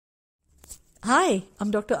Hi,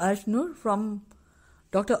 I'm Dr. Arshnoor from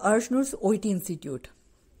Dr. Arshnoor's OET Institute.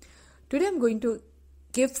 Today I'm going to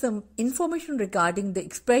give some information regarding the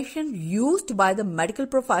expression used by the medical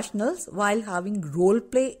professionals while having role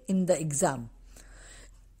play in the exam.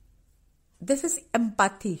 This is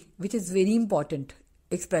empathy, which is very important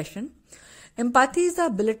expression. Empathy is the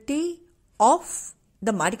ability of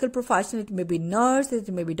the medical professional, it may be nurse, it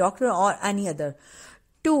may be doctor or any other,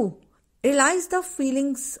 to realize the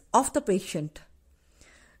feelings of the patient.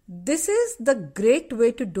 This is the great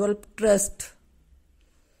way to develop trust.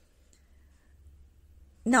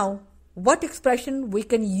 Now, what expression we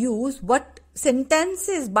can use, what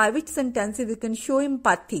sentences, by which sentences we can show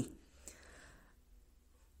empathy?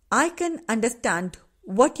 I can understand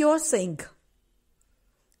what you're saying.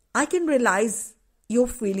 I can realize your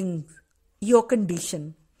feelings, your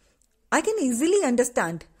condition. I can easily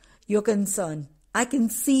understand your concern. I can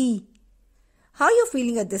see how you're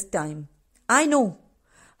feeling at this time. I know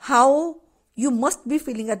how you must be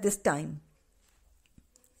feeling at this time.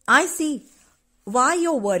 I see why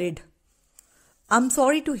you're worried. I'm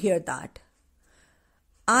sorry to hear that.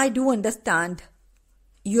 I do understand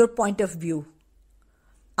your point of view.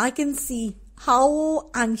 I can see how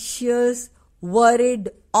anxious, worried,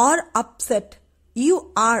 or upset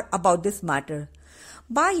you are about this matter.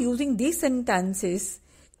 By using these sentences,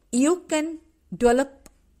 you can develop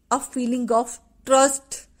a feeling of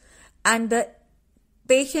trust and the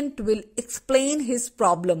patient will explain his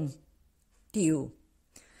problem to you.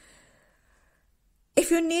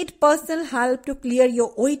 If you need personal help to clear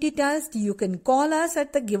your OET test, you can call us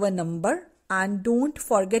at the given number, and don't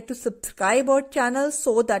forget to subscribe our channel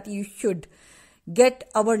so that you should get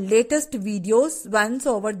our latest videos once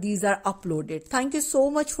these are uploaded. Thank you so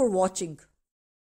much for watching.